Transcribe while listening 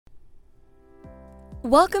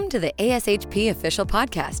Welcome to the ASHP Official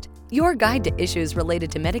Podcast, your guide to issues related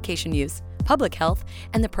to medication use, public health,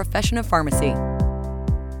 and the profession of pharmacy.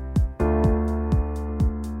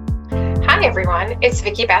 Hi everyone, it's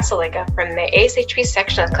Vicki Basiliga from the ASHP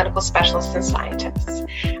section of Clinical Specialists and Scientists,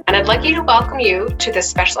 and I'd like to welcome you to this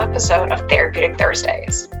special episode of Therapeutic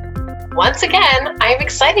Thursdays. Once again, I am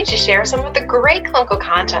excited to share some of the great clinical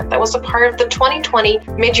content that was a part of the 2020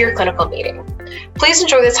 mid-year clinical meeting. Please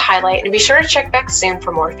enjoy this highlight and be sure to check back soon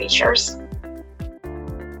for more features.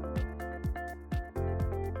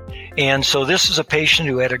 And so this is a patient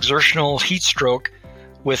who had exertional heat stroke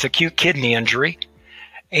with acute kidney injury.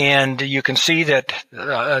 And you can see that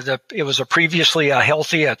it was previously a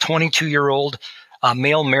healthy, 22-year-old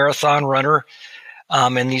male marathon runner.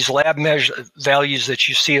 And these lab values that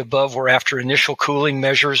you see above were after initial cooling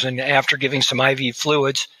measures and after giving some IV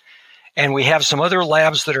fluids. And we have some other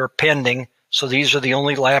labs that are pending. So these are the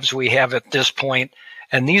only labs we have at this point.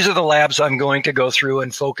 And these are the labs I'm going to go through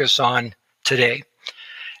and focus on today.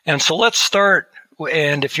 And so let's start.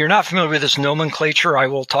 And if you're not familiar with this nomenclature, I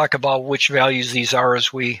will talk about which values these are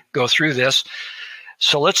as we go through this.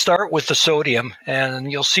 So let's start with the sodium.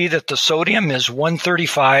 And you'll see that the sodium is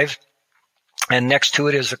 135. And next to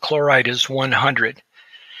it is the chloride is 100.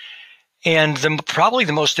 And probably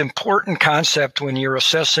the most important concept when you're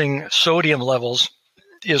assessing sodium levels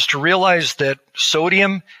is to realize that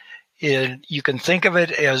sodium, you can think of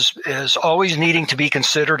it as always needing to be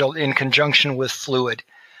considered in conjunction with fluid.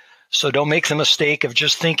 So don't make the mistake of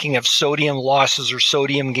just thinking of sodium losses or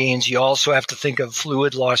sodium gains. You also have to think of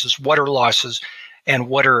fluid losses, and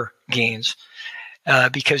water gains.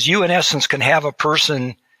 Because you, in essence, can have a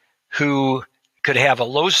person who could have a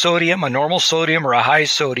low sodium, a normal sodium, or a high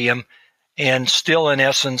sodium, and still, in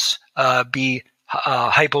essence, be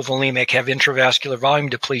hypovolemic, have intravascular volume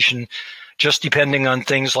depletion, just depending on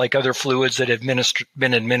things like other fluids that have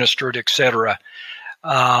been administered, etc.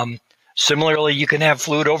 Similarly, you can have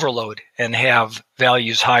fluid overload and have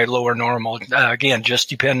values high, low, or normal, again, just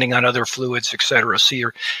depending on other fluids, etc.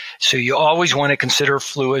 So you always want to consider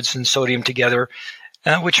fluids and sodium together,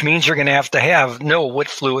 which means you're going to know what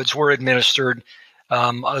fluids were administered,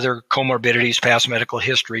 other comorbidities, past medical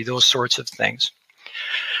history, those sorts of things.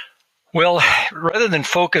 Well, rather than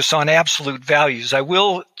focus on absolute values, I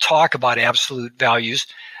will talk about absolute values,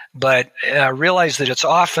 but realize that it's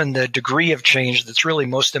often the degree of change that's really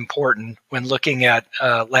most important when looking at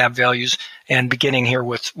lab values, and beginning here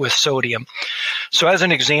with sodium. So as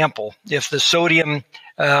an example, if the sodium,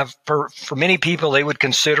 for many people, they would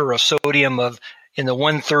consider a sodium in the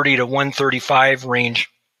 130 to 135 range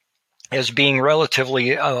as being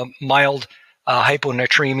relatively mild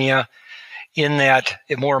hyponatremia, in that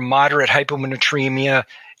a more moderate hyponatremia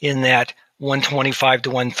in that 125 to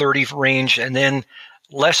 130 range, and then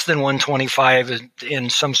less than 125 in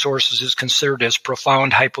some sources is considered as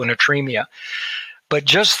profound hyponatremia. But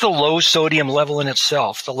just the low sodium level in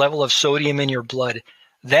itself, the level of sodium in your blood,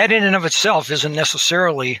 that in and of itself isn't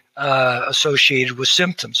necessarily associated with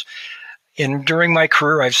symptoms. And during my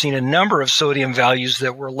career, I've seen a number of sodium values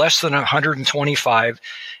that were less than 125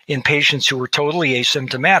 in patients who were totally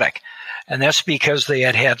asymptomatic. And that's because they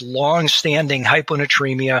had long-standing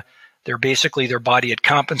hyponatremia. Their body had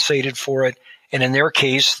compensated for it. And in their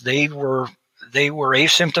case, they were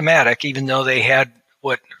asymptomatic, even though they had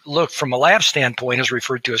what looked from a lab standpoint is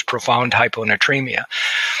referred to as profound hyponatremia.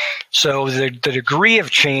 So the degree of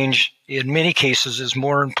change in many cases is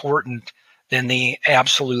more important than the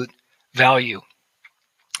absolute value.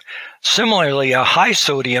 Similarly, a high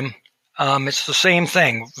sodium, it's the same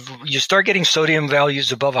thing. You start getting sodium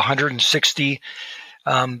values above 160.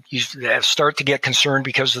 You start to get concerned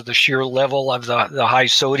because of the sheer level of the high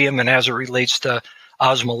sodium and as it relates to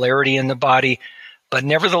osmolarity in the body. But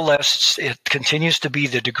nevertheless, it continues to be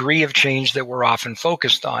the degree of change that we're often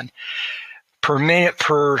focused on.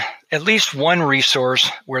 Per at least one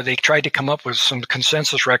resource where they tried to come up with some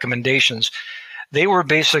consensus recommendations, they were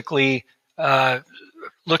basically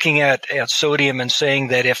looking at sodium and saying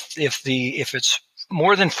that if it's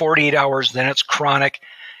more than 48 hours, then it's chronic.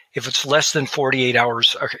 If it's less than 48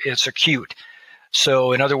 hours, it's acute.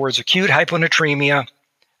 So in other words, acute hyponatremia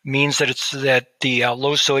means that the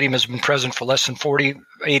low sodium has been present for less than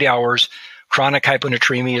 48 hours. Chronic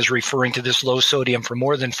hyponatremia is referring to this low sodium for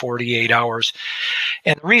more than 48 hours.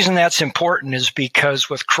 And the reason that's important is because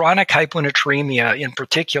with chronic hyponatremia in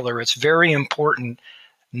particular, it's very important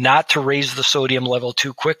not to raise the sodium level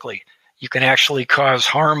too quickly. You can actually cause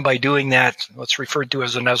harm by doing that, what's referred to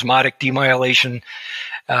as an osmotic demyelation,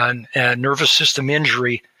 nervous system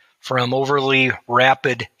injury from overly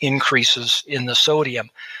rapid increases in the sodium.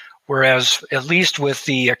 Whereas at least with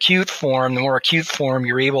the more acute form,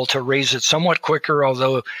 you're able to raise it somewhat quicker,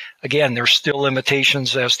 although, again, there's still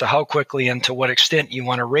limitations as to how quickly and to what extent you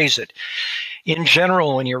want to raise it. In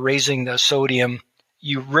general, when you're raising the sodium,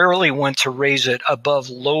 you rarely want to raise it above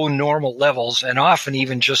low normal levels, and often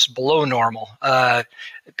even just below normal,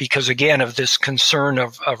 because, again, of this concern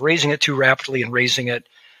of raising it too rapidly and raising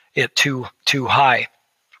it too high.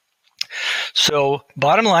 So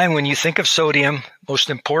bottom line, when you think of sodium, most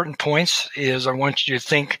important points is I want you to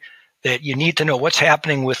think that you need to know what's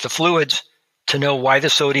happening with the fluids to know why the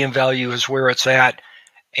sodium value is where it's at,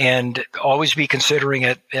 and always be considering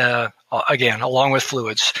it, again, along with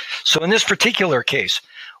fluids. So in this particular case,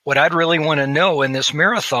 what I'd really want to know in this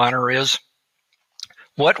marathoner is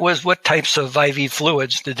what types of IV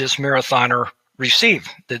fluids did this marathoner receive?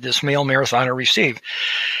 Did this male marathoner receive?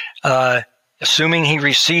 Assuming he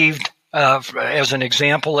received, as an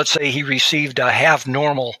example, let's say he received a half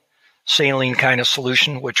normal saline kind of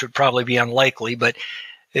solution, which would probably be unlikely, but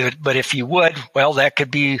if you would, well, that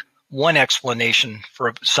could be one explanation for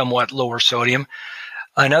a somewhat lower sodium.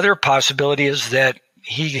 Another possibility is that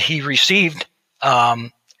he received,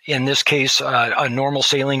 in this case, a normal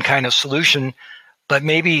saline kind of solution, but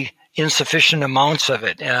maybe insufficient amounts of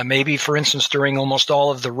it. Maybe, for instance, during almost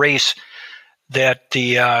all of the race, that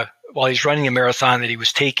while he's running a marathon, that he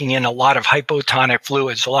was taking in a lot of hypotonic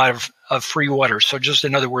fluids, a lot of free water. So just,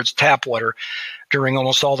 in other words, tap water during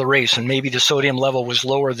almost all the race. And maybe the sodium level was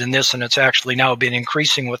lower than this, and it's actually now been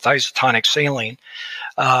increasing with isotonic saline,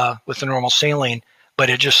 with the normal saline, but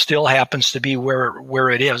it just still happens to be where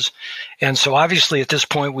it is. And so obviously at this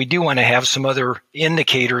point, we do want to have some other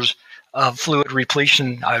indicators of fluid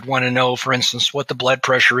repletion. I'd want to know, for instance, what the blood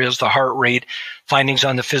pressure is, the heart rate, findings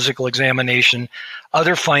on the physical examination,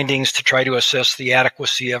 other findings to try to assess the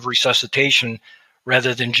adequacy of resuscitation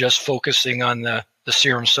rather than just focusing on the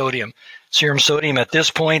serum sodium. Serum sodium at this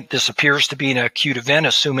point, this appears to be an acute event,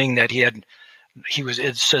 assuming that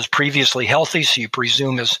it says previously healthy, so you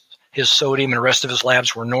presume his sodium and the rest of his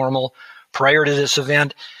labs were normal prior to this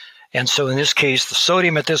event. And so in this case, the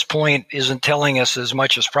sodium at this point isn't telling us as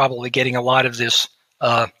much as probably getting a lot of this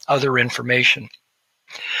other information.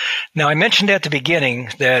 Now, I mentioned at the beginning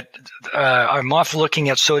that I'm off looking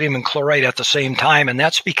at sodium and chloride at the same time, and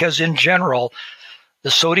that's because in general,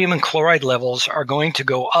 the sodium and chloride levels are going to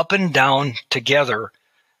go up and down together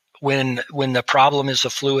when the problem is a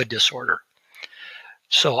fluid disorder.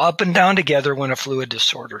 So up and down together when a fluid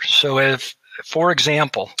disorder. So if, for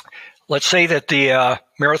example, let's say that the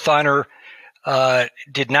marathoner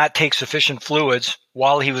did not take sufficient fluids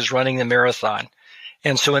while he was running the marathon.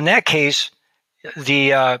 And so in that case,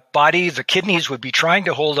 the kidneys would be trying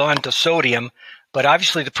to hold on to sodium, but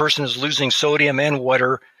obviously the person is losing sodium and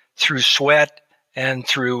water through sweat and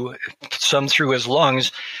through his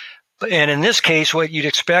lungs. And in this case, what you'd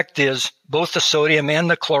expect is both the sodium and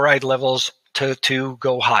the chloride levels to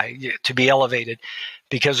go high, to be elevated.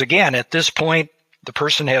 Because again, at this point, the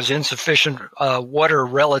person has insufficient water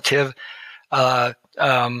relative, or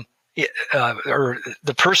the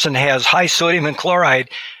person has high sodium and chloride,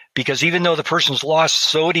 because even though the person's lost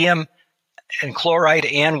sodium and chloride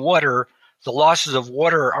and water, the losses of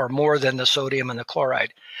water are more than the sodium and the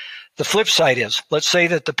chloride. The flip side is, let's say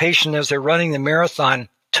that the patient, as they're running the marathon,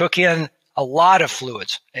 took in a lot of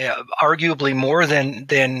fluids, arguably more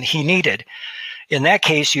than he needed. In that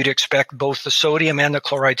case, you'd expect both the sodium and the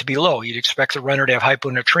chloride to be low. You'd expect the runner to have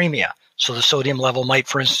hyponatremia. So the sodium level might,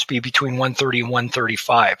 for instance, be between 130 and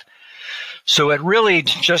 135. So it really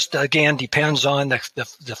just, again, depends on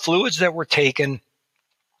the fluids that were taken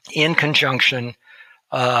in conjunction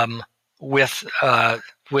with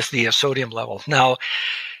the sodium level. Now,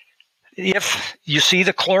 if you see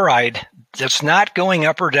the chloride that's not going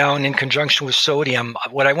up or down in conjunction with sodium,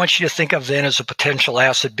 what I want you to think of then is a potential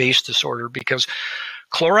acid-base disorder, because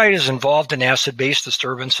chloride is involved in acid-base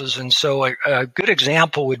disturbances. And so a good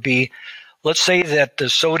example would be, let's say that the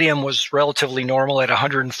sodium was relatively normal at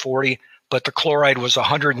 140, but the chloride was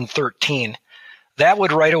 113. That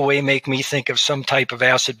would right away make me think of some type of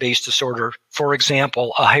acid-base disorder. For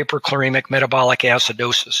example, a hyperchloremic metabolic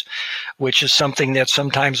acidosis, which is something that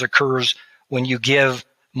sometimes occurs when you give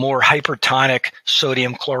more hypertonic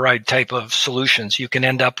sodium chloride type of solutions. You can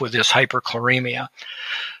end up with this hyperchloremia.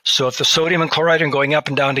 So if the sodium and chloride are going up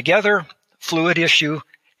and down together, fluid issue.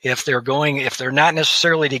 If they're not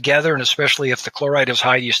necessarily together, and especially if the chloride is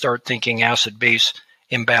high, you start thinking acid-base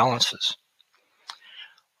imbalances.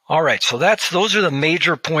 All right, so those are the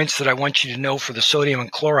major points that I want you to know for the sodium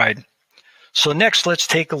and chloride. So next, let's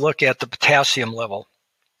take a look at the potassium level.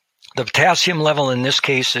 The potassium level in this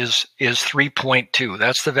case is 3.2.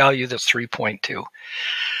 That's the value, that's 3.2.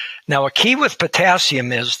 Now, a key with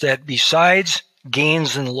potassium is that besides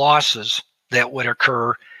gains and losses that would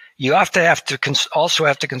occur, you also have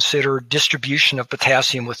to consider distribution of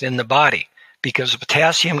potassium within the body, because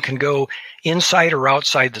potassium can go inside or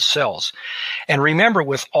outside the cells. And remember,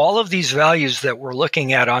 with all of these values that we're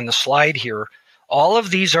looking at on the slide here, all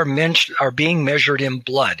of these are being measured in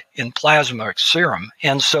blood, in plasma, serum.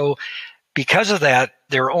 And so because of that,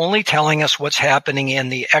 they're only telling us what's happening in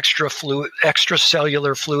the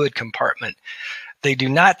extracellular fluid compartment. They do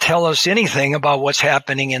not tell us anything about what's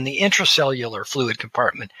happening in the intracellular fluid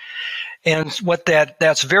compartment. And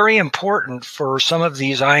that's very important for some of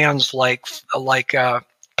these ions like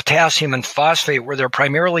potassium and phosphate, where they're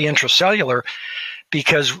primarily intracellular,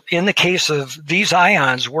 because in the case of these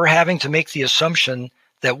ions, we're having to make the assumption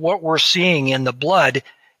that what we're seeing in the blood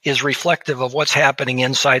is reflective of what's happening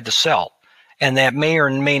inside the cell. And that may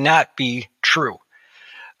or may not be true.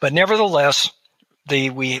 But nevertheless,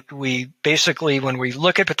 we basically, when we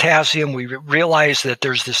look at potassium, we realize that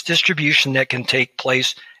there's this distribution that can take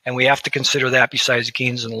place, and we have to consider that besides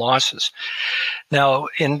gains and losses. Now,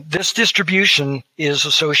 in this distribution is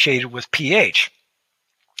associated with pH.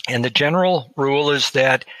 And the general rule is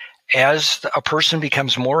that as a person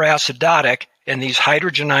becomes more acidotic and these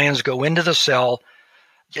hydrogen ions go into the cell,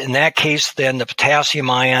 in that case, then the potassium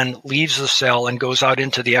ion leaves the cell and goes out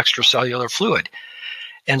into the extracellular fluid.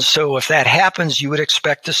 And so if that happens, you would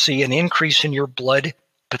expect to see an increase in your blood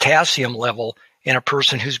potassium level in a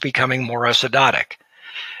person who's becoming more acidotic.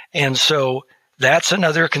 And so that's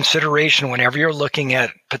another consideration whenever you're looking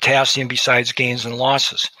at potassium besides gains and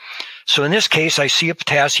losses. So in this case, I see a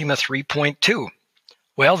potassium of 3.2.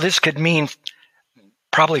 Well, this could mean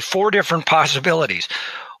probably 4 different possibilities.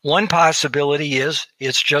 One possibility is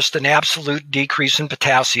it's just an absolute decrease in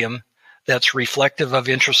potassium that's reflective of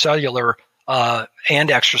intracellular and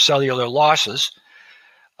extracellular losses.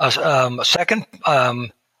 A second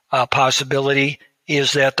possibility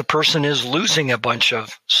is that the person is losing a bunch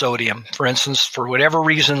of sodium. For instance, for whatever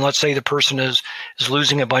reason, let's say the person is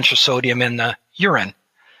losing a bunch of sodium in the urine.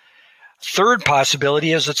 Third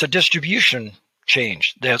possibility is it's a distribution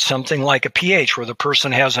change. That's something like a pH, where the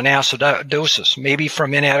person has an acidosis, maybe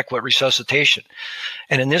from inadequate resuscitation.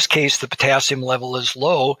 And in this case, the potassium level is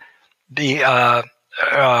low.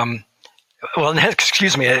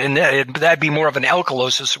 Excuse me, and that'd be more of an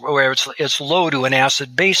alkalosis, where it's low to an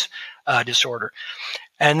acid-base disorder.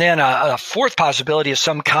 And then a fourth possibility is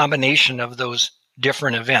some combination of those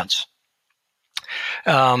different events.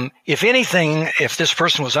 If anything, if this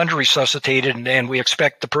person was under-resuscitated and we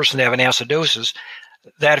expect the person to have an acidosis,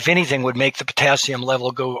 that, if anything, would make the potassium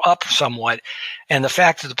level go up somewhat. And the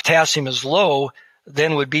fact that the potassium is low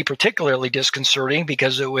then would be particularly disconcerting,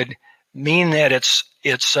 because it would mean that it's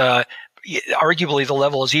arguably the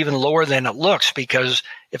level is even lower than it looks, because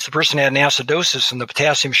if the person had an acidosis and the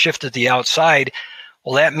potassium shifted the outside,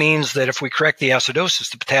 well, that means that if we correct the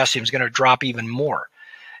acidosis, the potassium is going to drop even more.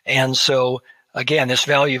 And so, again, this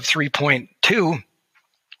value of 3.2,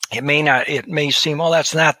 it may seem, well,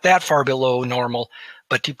 that's not that far below normal,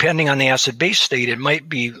 but depending on the acid-base state, it might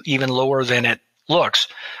be even lower than it looks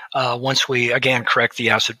once we, again, correct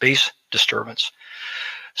the acid-base disturbance.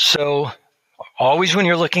 So always when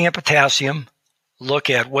you're looking at potassium, look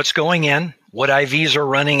at what's going in, what IVs are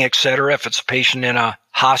running, et cetera. If it's a patient in a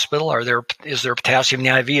hospital, is there potassium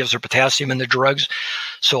in the IV? Is there potassium in the drugs?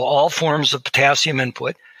 So all forms of potassium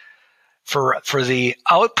input. For the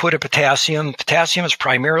output of potassium is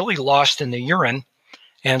primarily lost in the urine.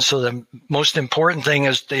 And so the most important thing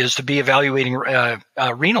is to be evaluating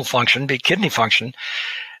renal function, kidney function,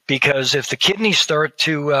 because if the kidneys start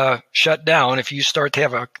to shut down, if you start to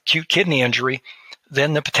have an acute kidney injury,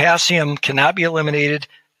 then the potassium cannot be eliminated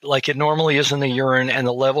like it normally is in the urine, and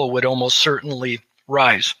the level would almost certainly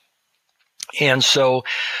rise. And so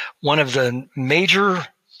one of the major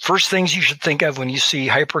first things you should think of when you see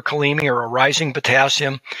hyperkalemia or a rising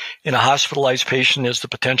potassium in a hospitalized patient is the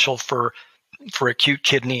potential for acute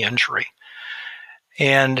kidney injury.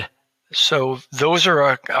 And so those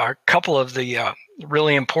are a couple of the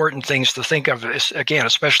really important things to think of, again,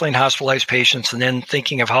 especially in hospitalized patients, and then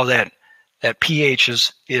thinking of how that pH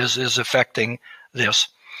is affecting this.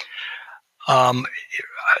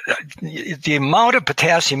 The amount of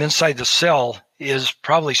potassium inside the cell is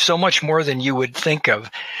probably so much more than you would think of.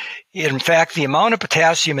 In fact, the amount of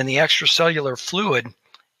potassium in the extracellular fluid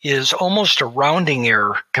is almost a rounding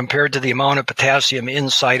error compared to the amount of potassium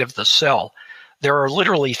inside of the cell. There are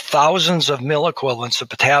literally thousands of milliequivalents of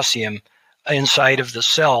potassium inside of the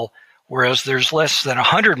cell, whereas there's less than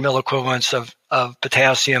 100 milliequivalents of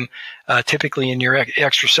potassium typically in your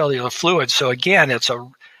extracellular fluid. So again, it's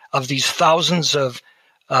of these thousands of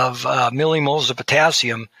millimoles of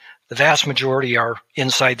potassium, the vast majority are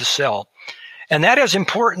inside the cell. And that has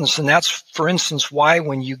importance, and that's, for instance, why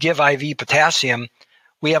when you give IV potassium,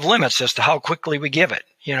 we have limits as to how quickly we give it.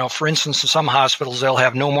 For instance, in some hospitals, they'll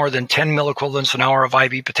have no more than 10 milliequivalents an hour of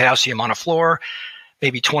IV potassium on a floor,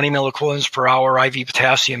 maybe 20 milliequivalents per hour IV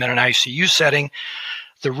potassium in an ICU setting.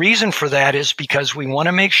 The reason for that is because we want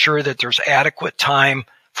to make sure that there's adequate time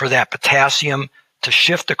for that potassium to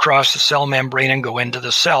shift across the cell membrane and go into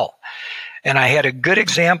the cell. And I had a good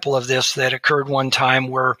example of this that occurred one time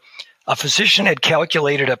where a physician had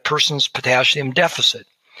calculated a person's potassium deficit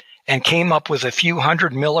and came up with a few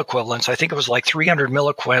hundred milliequivalents. I think it was like 300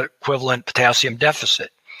 milliequivalent potassium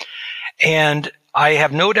deficit. And I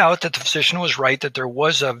have no doubt that the physician was right, that there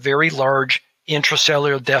was a very large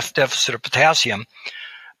intracellular deficit of potassium.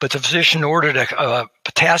 But the physician ordered a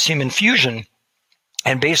potassium infusion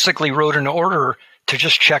and basically wrote an order to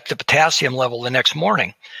just check the potassium level the next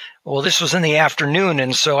morning. Well, this was in the afternoon,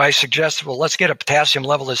 and so I suggested, well, let's get a potassium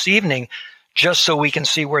level this evening just so we can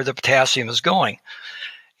see where the potassium is going.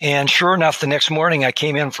 And sure enough, the next morning I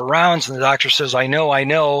came in for rounds and the doctor says, I know.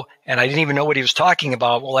 And I didn't even know what he was talking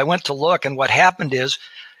about. Well, I went to look, and what happened is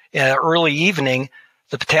early evening,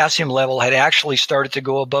 the potassium level had actually started to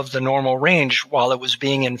go above the normal range while it was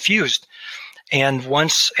being infused. And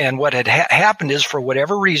what had happened is, for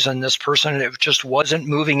whatever reason, this person, it just wasn't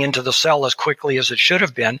moving into the cell as quickly as it should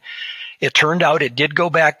have been. It turned out it did go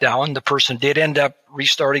back down. The person did end up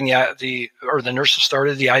restarting the nurses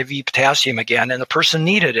started the IV potassium again, and the person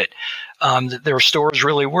needed it. Their stores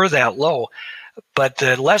really were that low. But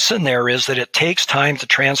the lesson there is that it takes time to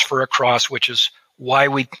transfer across, which is why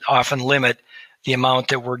we often limit the amount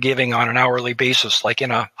that we're giving on an hourly basis, like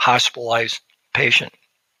in a hospitalized patient.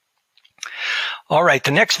 All right,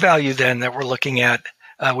 the next value then that we're looking at,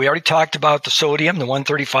 we already talked about the sodium, the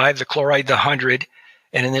 135, the chloride, the 100,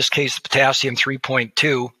 and in this case, the potassium,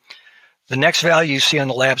 3.2. The next value you see on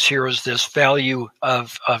the labs here is this value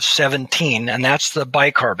of 17, and that's the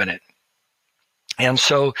bicarbonate. And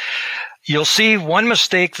so you'll see one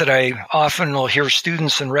mistake that I often will hear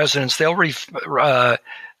students and residents, they'll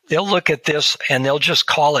look at this and they'll just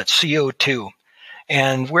call it CO2.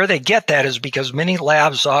 And where they get that is because many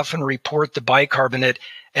labs often report the bicarbonate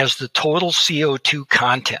as the total CO2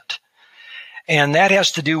 content. And that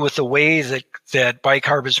has to do with the way that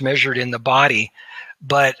bicarb is measured in the body.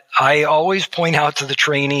 But I always point out to the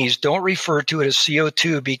trainees, don't refer to it as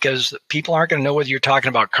CO2 because people aren't going to know whether you're talking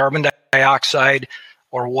about carbon dioxide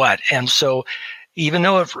or what. And so even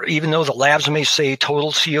though the labs may say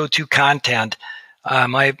total CO2 content,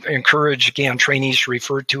 I encourage, again, trainees to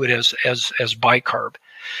refer to it as bicarb.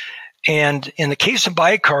 And in the case of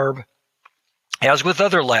bicarb, as with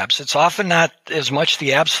other labs, it's often not as much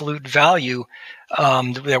the absolute value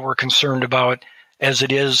that we're concerned about as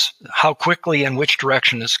it is how quickly and which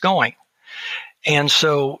direction it's going. And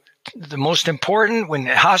so the most important, when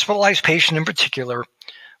a hospitalized patient in particular,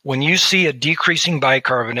 when you see a decreasing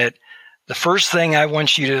bicarbonate, the first thing I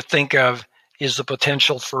want you to think of is the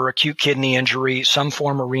potential for acute kidney injury, some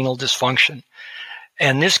form of renal dysfunction.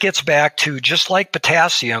 And this gets back to, just like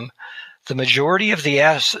potassium, the majority of the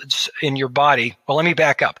acids in your body, well, let me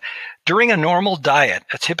back up. During a normal diet,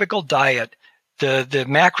 a typical diet, the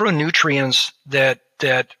macronutrients that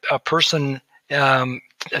a person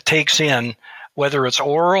takes in, whether it's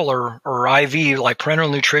oral or IV, like parenteral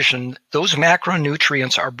nutrition, those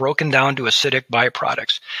macronutrients are broken down to acidic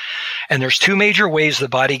byproducts. And there's two major ways the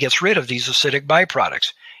body gets rid of these acidic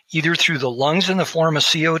byproducts, either through the lungs in the form of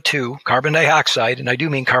CO2, carbon dioxide, and I do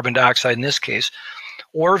mean carbon dioxide in this case,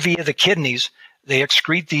 or via the kidneys. They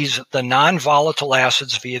excrete the non-volatile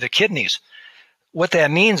acids via the kidneys. What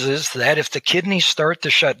that means is that if the kidneys start to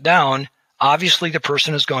shut down, obviously the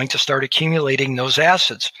person is going to start accumulating those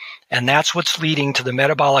acids. And that's what's leading to the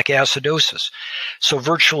metabolic acidosis. So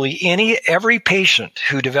virtually every patient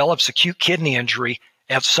who develops acute kidney injury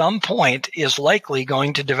at some point is likely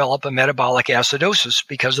going to develop a metabolic acidosis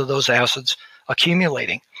because of those acids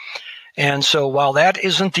accumulating. And so while that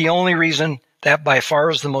isn't the only reason, that by far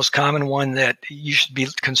is the most common one that you should be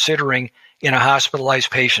considering in a hospitalized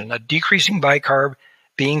patient, a decreasing bicarb,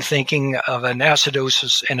 being thinking of an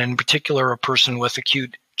acidosis, and in particular a person with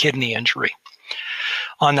acute kidney injury.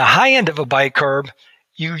 On the high end of a bicarb,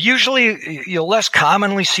 you'll less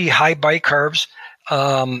commonly see high bicarbs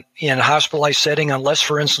in a hospitalized setting, unless,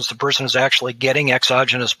 for instance, the person is actually getting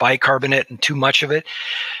exogenous bicarbonate and too much of it.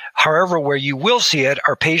 However, where you will see it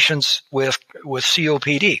are patients with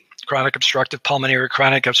COPD, chronic obstructive pulmonary,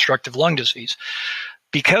 chronic obstructive lung disease.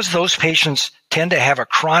 Because those patients tend to have a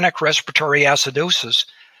chronic respiratory acidosis,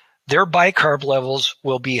 their bicarb levels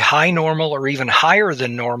will be high normal or even higher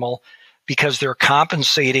than normal because they're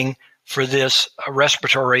compensating for this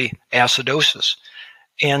respiratory acidosis.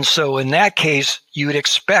 And so in that case, you would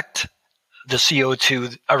expect the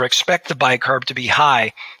CO2 or expect the bicarb to be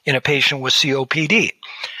high in a patient with COPD.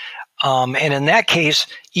 And in that case,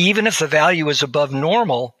 even if the value is above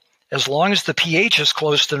normal, as long as the pH is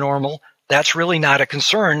close to normal, that's really not a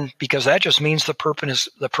concern because that just means the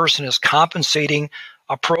person is compensating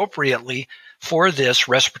appropriately for this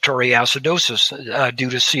respiratory acidosis due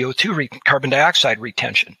to CO2 carbon dioxide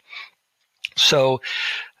retention. So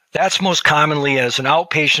that's most commonly as an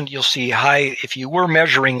outpatient, you'll see high, if you were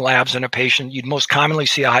measuring labs in a patient, you'd most commonly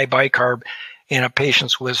see a high bicarb in a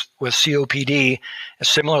patient with COPD. And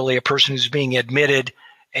similarly, a person who's being admitted,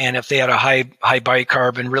 and if they had a high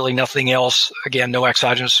bicarb and really nothing else, again, no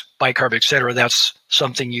exogenous bicarb, et cetera, that's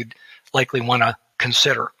something you'd likely want to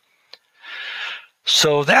consider.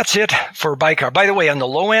 So that's it for bicarb. By the way, on the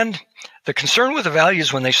low end, the concern with the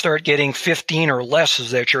values when they start getting 15 or less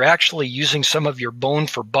is that you're actually using some of your bone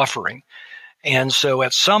for buffering. And so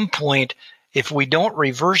at some point, if we don't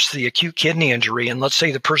reverse the acute kidney injury, and let's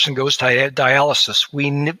say the person goes to dialysis,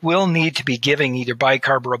 we will need to be giving either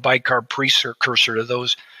bicarb or a bicarb precursor to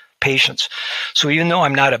those patients. So even though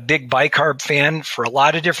I'm not a big bicarb fan for a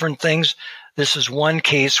lot of different things, this is one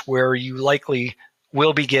case where you likely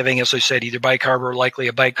will be giving, as I said, either bicarb or likely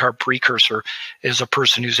a bicarb precursor is a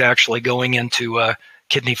person who's actually going into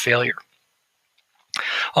kidney failure.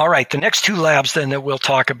 All right, the next two labs then that we'll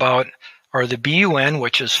talk about are the BUN,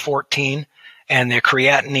 which is 14, and the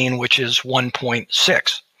creatinine, which is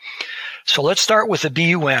 1.6. So let's start with the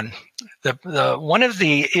BUN. One of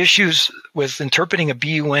the issues with interpreting a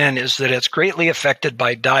BUN is that it's greatly affected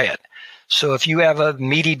by diet. So if you have a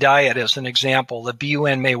meaty diet, as an example, the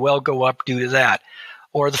BUN may well go up due to that.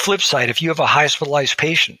 Or the flip side, if you have a hospitalized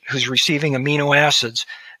patient who's receiving amino acids,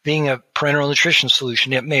 being a parenteral nutrition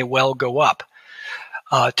solution, it may well go up.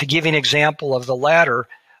 To give you an example of the latter,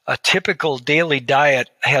 a typical daily diet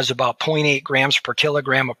has about 0.8 grams per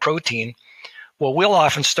kilogram of protein. Well, we'll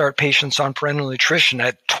often start patients on parenteral nutrition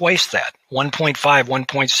at twice that, 1.5,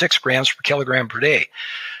 1.6 grams per kilogram per day.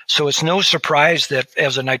 So it's no surprise that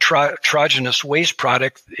as a nitrogenous waste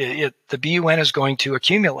product, the BUN is going to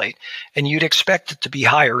accumulate, and you'd expect it to be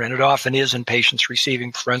higher, and it often is in patients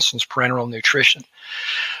receiving, for instance, parenteral nutrition.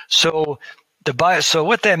 So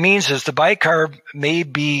what that means is the bicarb may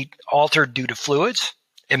be altered due to fluids.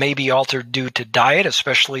 It may be altered due to diet,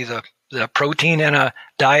 especially the protein in a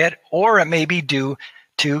diet, or it may be due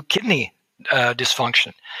to kidney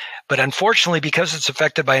dysfunction. But unfortunately, because it's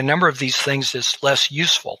affected by a number of these things, it's less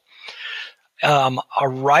useful. A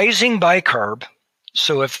rising bicarb,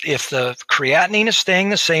 so if the creatinine is staying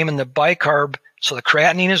the same and the bicarb, so the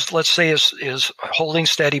creatinine is, let's say, is holding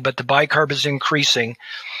steady, but the bicarb is increasing,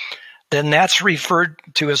 then that's referred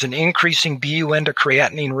to as an increasing BUN to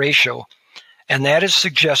creatinine ratio, and that is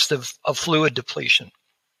suggestive of fluid depletion.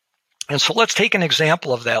 And so let's take an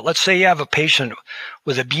example of that. Let's say you have a patient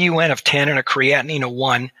with a BUN of 10 and a creatinine of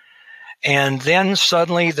 1, and then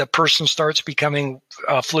suddenly the person starts becoming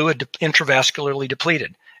fluid intravascularly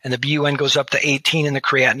depleted, and the BUN goes up to 18 and the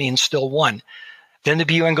creatinine is still 1. Then the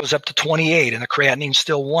BUN goes up to 28 and the creatinine is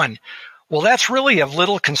still 1. Well, that's really of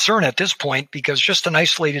little concern at this point because just an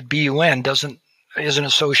isolated BUN isn't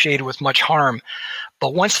associated with much harm.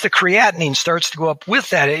 But once the creatinine starts to go up with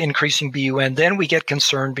that increasing BUN, then we get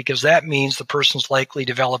concerned because that means the person's likely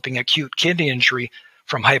developing acute kidney injury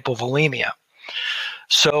from hypovolemia.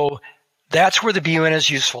 So that's where the BUN is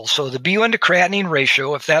useful. So the BUN to creatinine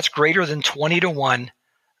ratio, if that's greater than 20-1,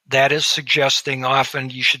 that is suggesting often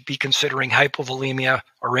you should be considering hypovolemia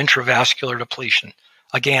or intravascular depletion.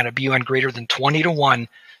 Again, a BUN greater than 20-1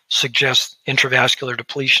 suggests intravascular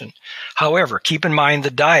depletion. However, keep in mind the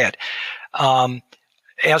diet.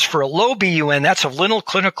 As for a low BUN, that's of little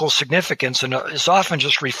clinical significance and is often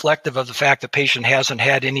just reflective of the fact the patient hasn't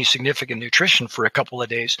had any significant nutrition for a couple of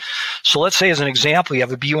days. So let's say, as an example, you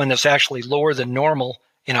have a BUN that's actually lower than normal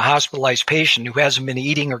in a hospitalized patient who hasn't been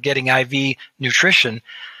eating or getting IV nutrition.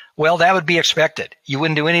 Well, that would be expected. You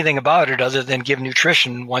wouldn't do anything about it other than give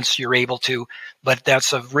nutrition once you're able to, but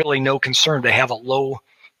that's of really no concern to have a low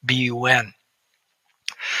BUN.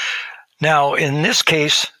 Now, in this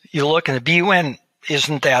case, you look and the BUN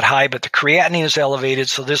isn't that high, but the creatinine is elevated,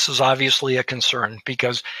 so this is obviously a concern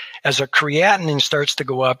because as a creatinine starts to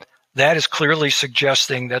go up, that is clearly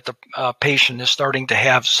suggesting that the patient is starting to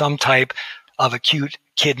have some type of acute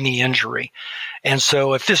kidney injury. And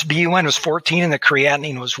so if this BUN was 14 and the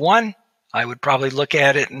creatinine was 1, I would probably look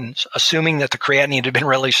at it and assuming that the creatinine had been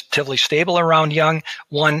relatively stable around young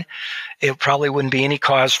 1, it probably wouldn't be any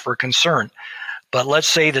cause for concern. But let's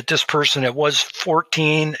say that this person, it was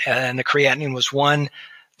 14 and the creatinine was 1,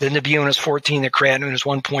 then the BUN is 14, the creatinine is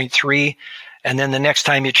 1.3, and then the next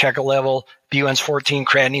time you check a level, BUN's 14,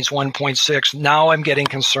 creatinine's 1.6. Now I'm getting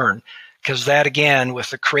concerned because that, again,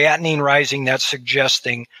 with the creatinine rising, that's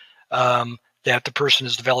suggesting that the person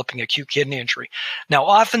is developing acute kidney injury. Now,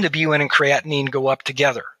 often the BUN and creatinine go up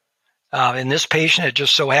together. In this patient, it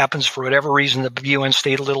just so happens for whatever reason the BUN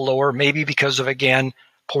stayed a little lower, maybe because of, again,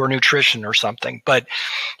 poor nutrition or something. But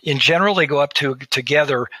in general, they go up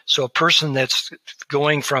together. So a person that's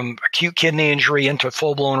going from acute kidney injury into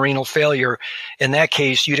full-blown renal failure, in that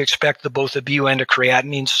case, you'd expect both the BUN and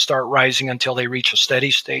creatinine to start rising until they reach a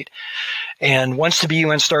steady state. And once the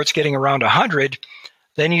BUN starts getting around 100,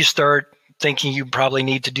 then you start thinking you probably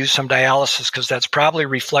need to do some dialysis because that's probably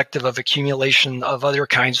reflective of accumulation of other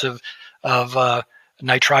kinds of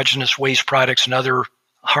nitrogenous waste products and other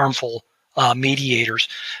harmful mediators.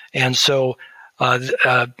 And so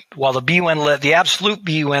while the absolute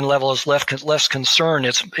BUN level is less concern,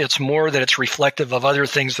 it's more that it's reflective of other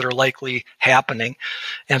things that are likely happening.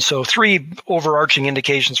 And so 3 overarching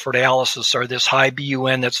indications for dialysis are this high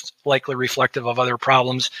BUN that's likely reflective of other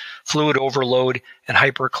problems, fluid overload, and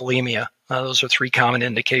hyperkalemia. Those are 3 common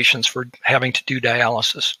indications for having to do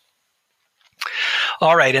dialysis.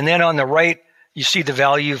 All right, and then on the right, you see the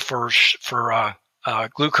value for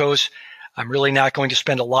glucose. I'm really not going to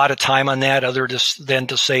spend a lot of time on that other than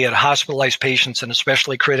to say at hospitalized patients and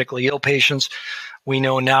especially critically ill patients, we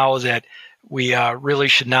know now that we really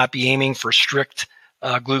should not be aiming for strict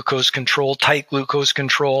glucose control, tight glucose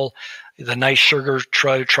control. The NICE Sugar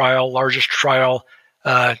trial, largest trial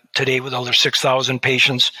to date with over 6,000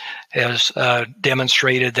 patients, has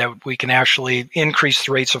demonstrated that we can actually increase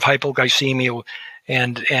the rates of hypoglycemia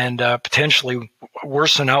and potentially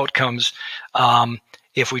worsen outcomes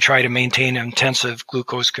if we try to maintain intensive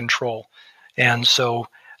glucose control. And so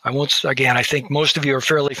I think most of you are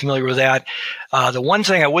fairly familiar with that. The one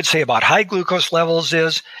thing I would say about high glucose levels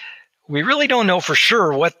is we really don't know for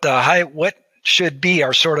sure what should be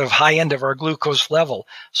our sort of high end of our glucose level.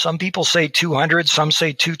 Some people say 200, some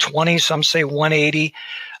say 220, some say 180.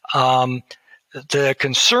 The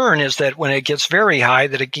concern is that when it gets very high,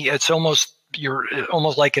 that it's almost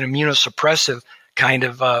like an immunosuppressive kind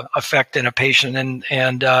of effect in a patient,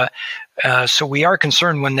 and so we are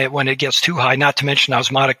concerned when it gets too high. Not to mention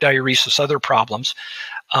osmotic diuresis, other problems.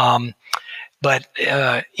 But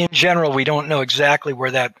in general, we don't know exactly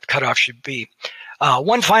where that cutoff should be.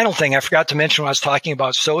 One final thing I forgot to mention when I was talking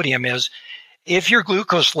about sodium is if your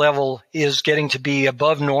glucose level is getting to be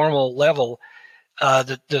above normal level,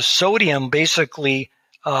 the sodium basically,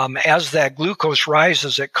 as that glucose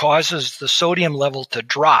rises, it causes the sodium level to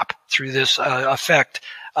drop through this effect,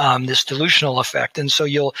 this dilutional effect. And so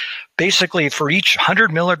you'll basically, for each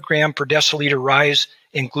 100 milligram per deciliter rise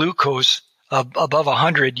in glucose above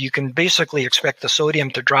 100, you can basically expect the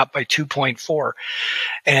sodium to drop by 2.4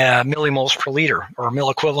 millimoles per liter or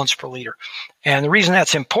milliequivalents per liter. And the reason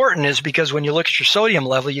that's important is because when you look at your sodium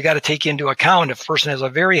level, you got to take into account if a person has a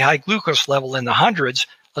very high glucose level in the hundreds,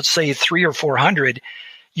 let's say 300 or 400,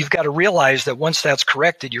 you've got to realize that once that's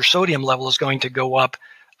corrected, your sodium level is going to go up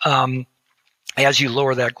as you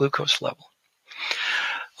lower that glucose level.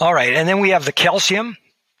 All right, and then we have the calcium.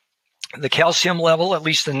 The calcium level, at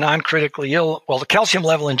least in non-critically ill, well, the calcium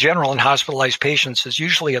level in general in hospitalized patients is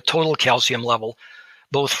usually a total calcium level,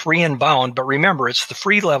 both free and bound. But remember, it's the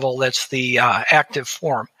free level that's the active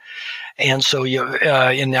form. And so you,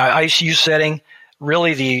 in the ICU setting,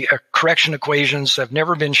 really the correction equations have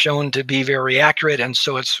never been shown to be very accurate. And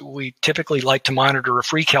so we typically like to monitor a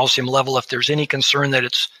free calcium level if there's any concern that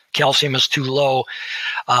its calcium is too low.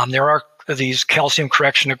 There are these calcium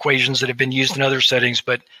correction equations that have been used in other settings,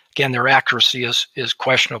 but again, their accuracy is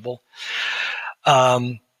questionable.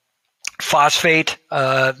 Phosphate,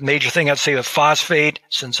 major thing I'd say with phosphate,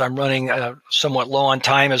 since I'm running somewhat low on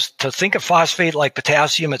time, is to think of phosphate like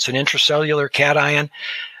potassium. It's an intracellular cation.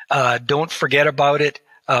 Don't forget about it.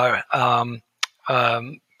 Intracellular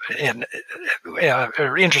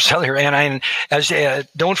anion.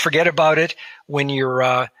 Don't forget about it when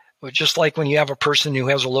you're just like when you have a person who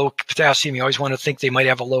has a low potassium. You always want to think they might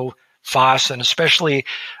have a low phos, and especially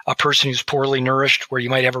a person who's poorly nourished, where you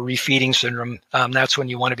might have a refeeding syndrome. That's when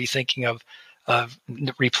you want to be thinking of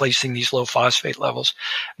replacing these low phosphate levels.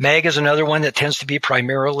 Mag is another one that tends to be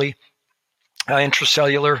primarily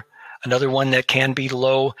intracellular. Another one that can be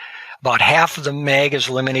low. About half of the mag is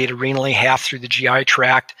eliminated renally, half through the GI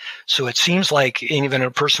tract. So it seems like even in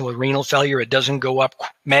a person with renal failure, it doesn't go up,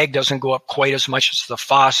 mag doesn't go up quite as much as the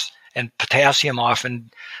phos and potassium often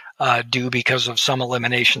do because of some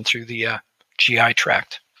elimination through the GI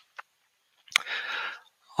tract.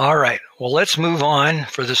 All right, well, let's move on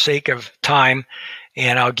for the sake of time,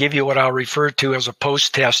 and I'll give you what I'll refer to as a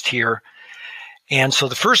post-test here. And so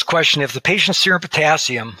the first question, if the patient's serum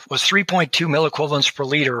potassium was 3.2 milliequivalents per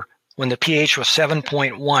liter when the pH was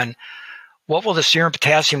 7.1, what will the serum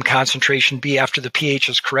potassium concentration be after the pH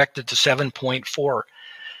is corrected to 7.4?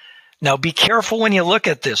 Now, be careful when you look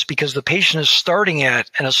at this because the patient is starting at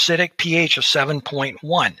an acidic pH of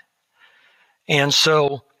 7.1. And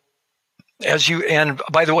so, and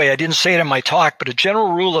by the way, I didn't say it in my talk, but a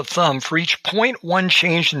general rule of thumb, for each 0.1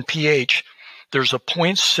 change in pH, there's a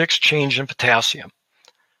 0.6 change in potassium.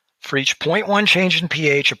 For each 0.1 change in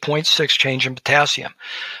pH, a 0.6 change in potassium.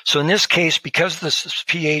 So in this case, because this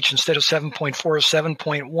pH instead of 7.4 is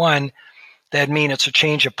 7.1, that'd mean it's a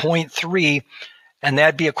change of 0.3, and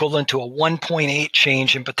that'd be equivalent to a 1.8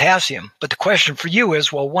 change in potassium. But the question for you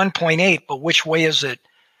is, well, 1.8, but which way is it?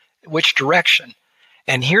 Which direction?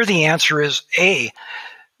 And here the answer is A.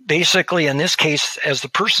 Basically, in this case, as the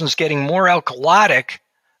person's getting more alkalotic,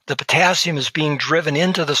 the potassium is being driven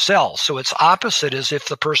into the cell. So it's opposite as if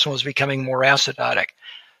the person was becoming more acidotic.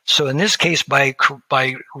 So in this case, by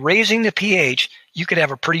raising the pH, you could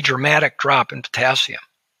have a pretty dramatic drop in potassium.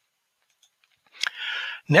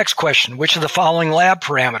 Next question, which of the following lab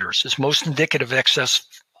parameters is most indicative of excess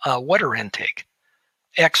water intake?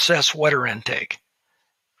 Excess water intake.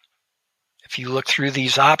 If you look through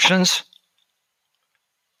these options,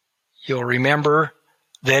 you'll remember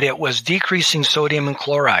that it was decreasing sodium and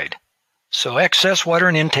chloride. So excess water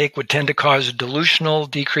and intake would tend to cause a dilutional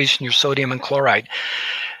decrease in your sodium and chloride.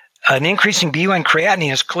 An increasing BUN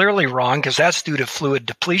creatinine is clearly wrong because that's due to fluid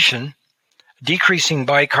depletion. Decreasing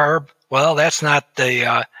bicarb, well, that's not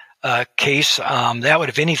the case. That would,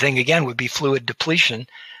 if anything, again, would be fluid depletion.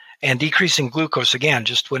 And decreasing glucose, again,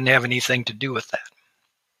 just wouldn't have anything to do with that.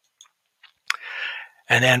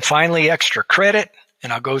 And then finally, extra credit.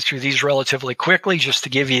 And I'll go through these relatively quickly just to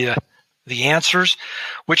give you the answers.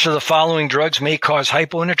 Which of the following drugs may cause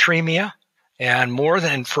hyponatremia?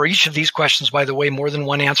 And for each of these questions, by the way, more than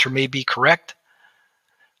one answer may be correct.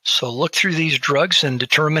 So look through these drugs and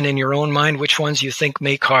determine in your own mind which ones you think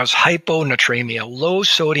may cause hyponatremia, low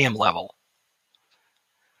sodium level.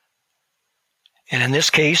 And in this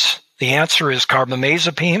case, the answer is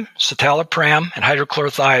carbamazepine, citalopram, and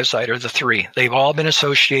hydrochlorothiazide are the three. They've all been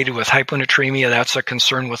associated with hyponatremia. That's a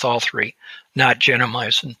concern with all three, not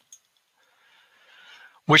gentamicin.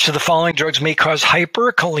 Which of the following drugs may cause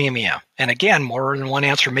hyperkalemia? And again, more than one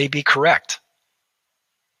answer may be correct.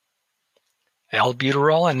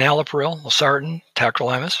 Albuterol and naloparil, losartan,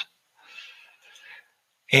 tacrolimus.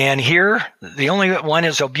 And here, the only one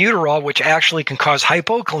is albuterol, which actually can cause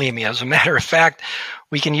hypokalemia. As a matter of fact,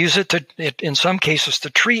 we can use it in some cases to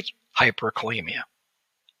treat hyperkalemia.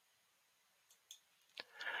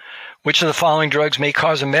 Which of the following drugs may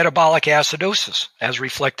cause a metabolic acidosis, as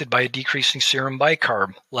reflected by a decreasing serum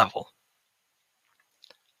bicarb level?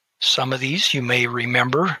 Some of these you may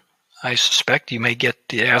remember. I suspect you may get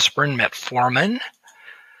the aspirin, metformin.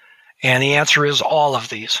 And the answer is all of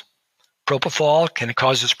these. Propofol can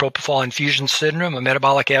cause this propofol infusion syndrome, a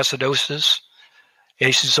metabolic acidosis.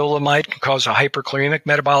 Acetazolamide can cause a hyperkalemic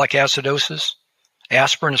metabolic acidosis.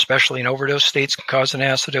 Aspirin, especially in overdose states, can cause an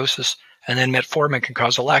acidosis. And then metformin can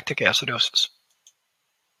cause a lactic acidosis.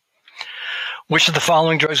 Which of the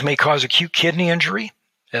following drugs may cause acute kidney injury,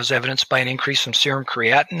 as evidenced by an increase in serum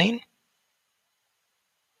creatinine?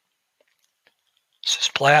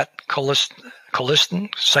 Cisplat,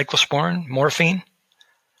 colistin, cyclosporin, morphine.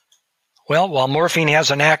 Well, while morphine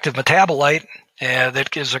has an active metabolite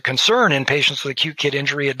that is a concern in patients with acute kidney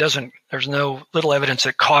injury, there's little evidence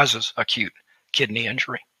it causes acute kidney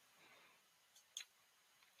injury.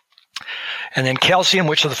 And then calcium,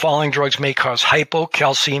 which of the following drugs may cause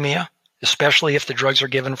hypocalcemia, especially if the drugs are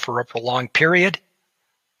given for a prolonged period?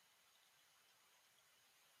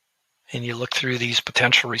 And you look through these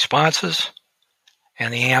potential responses,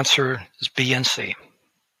 and the answer is B and C.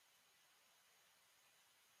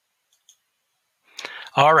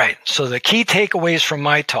 All right, so the key takeaways from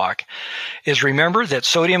my talk is remember that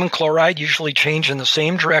sodium and chloride usually change in the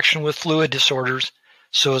same direction with fluid disorders,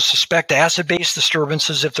 so suspect acid-base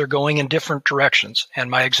disturbances if they're going in different directions.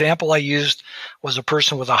 And my example I used was a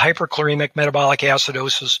person with a hyperchloremic metabolic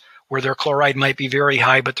acidosis where their chloride might be very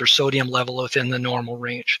high, but their sodium level within the normal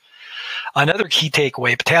range. Another key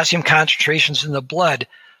takeaway, potassium concentrations in the blood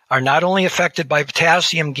are not only affected by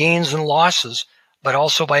potassium gains and losses, but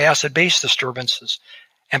also by acid-base disturbances,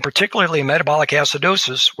 and particularly metabolic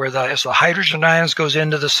acidosis, where as the hydrogen ions goes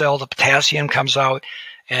into the cell, the potassium comes out,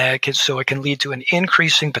 and so it can lead to an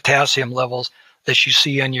increasing potassium levels that you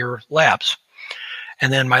see in your labs.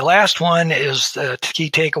 And then my last one is the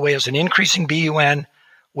key takeaway is an increasing BUN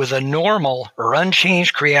with a normal or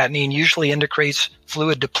unchanged creatinine usually indicates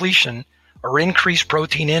fluid depletion or increased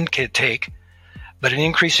protein intake, but an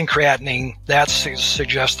increase in creatinine, that's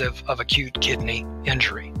suggestive of acute kidney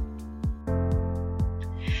injury.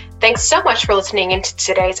 Thanks so much for listening into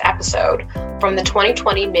today's episode from the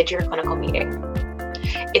 2020 Mid-Year Clinical Meeting.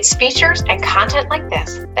 It's features and content like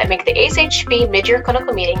this that make the ASHP Mid-Year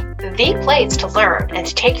Clinical Meeting the place to learn and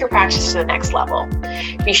to take your practice to the next level.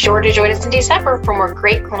 Be sure to join us in December for more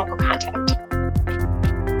great clinical content.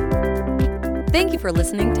 Thank you for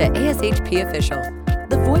listening to ASHP Official,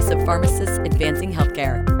 the voice of pharmacists advancing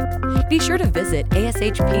healthcare. Be sure to visit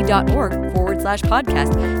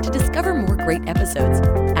ashp.org/podcast to discover more great episodes,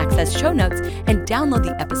 access show notes, and download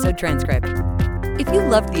the episode transcript. If you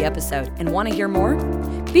loved the episode and want to hear more,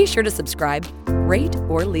 be sure to subscribe, rate,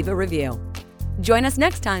 or leave a review. Join us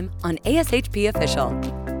next time on ASHP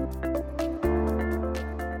Official.